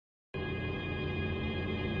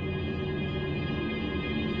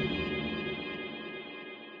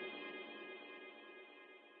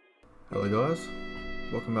Hello guys,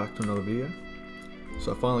 welcome back to another video.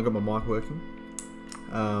 So I finally got my mic working.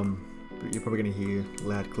 But you're probably going to hear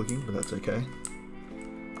loud clicking, but that's okay.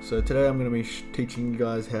 So today I'm going to be teaching you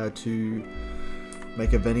guys how to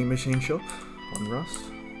make a vending machine shop on Rust.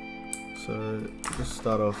 So to just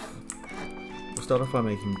start off, we'll start off by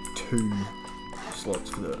making 2 slots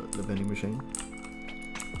for the vending machine.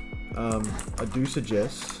 I do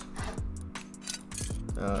suggest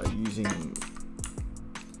using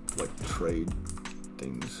like trade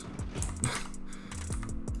things.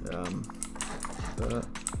 But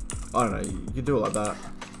I don't know, you could do it like that,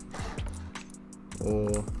 or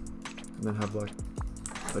and then have like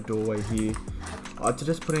a doorway here. I'd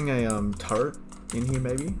suggest putting a turret in here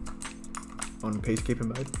maybe on peacekeeper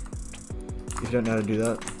mode. If you don't know how to do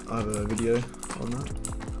that, I have a video on that.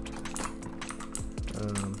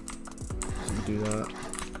 So you do that.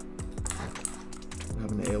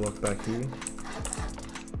 Have an airlock back here.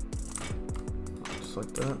 Just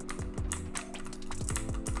like that.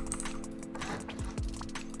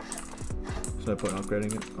 There's no point in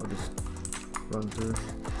upgrading it, I'll just run through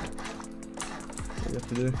what you have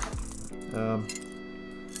to do.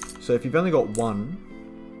 So if you've only got one,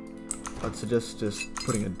 I'd suggest just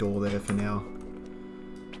putting a door there for now.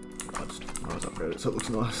 I'll just upgrade it so it looks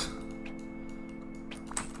nice.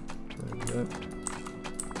 There we go.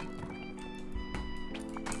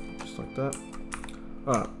 Just like that.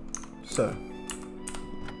 Alright, so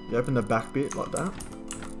you open the back bit like that.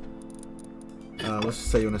 Let's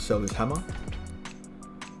just say you want to sell this hammer.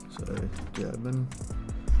 So admin,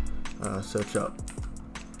 search up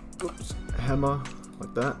hammer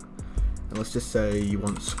like that, and let's just say you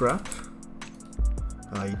want scrap.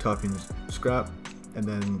 You type in scrap and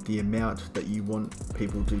then the amount that you want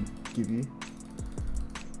people to give you.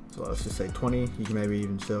 So let's just say 20. You can maybe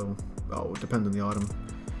even sell, it depends on the item,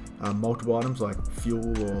 multiple items like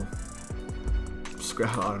fuel or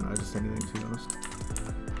scrap, I don't know, just anything to be honest.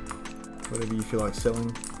 Whatever you feel like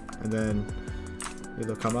selling, and then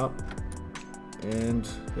it'll come up, and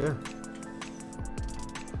yeah,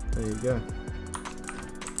 there you go.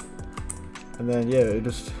 And then yeah, it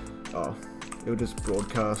will just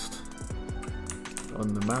broadcast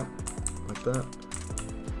on the map like that.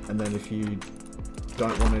 And then if you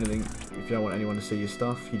don't want anything, if you don't want anyone to see your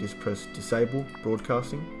stuff, you just press disable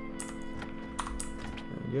broadcasting.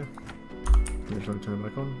 And yeah, I'm just trying to turn it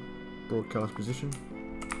back on, broadcast position.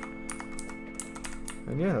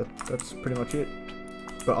 And yeah, that's pretty much it.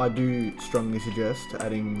 But I do strongly suggest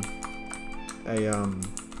adding a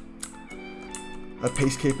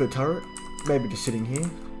peacekeeper turret, maybe just sitting here.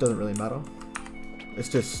 Doesn't really matter. It's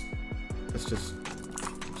just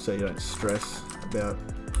so you don't stress about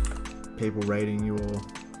people raiding you or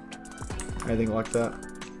anything like that.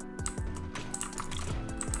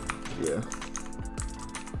 Yeah.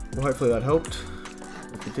 Well, hopefully that helped.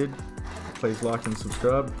 If it did, please like and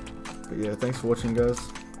subscribe. But yeah, thanks for watching guys.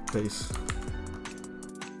 Peace.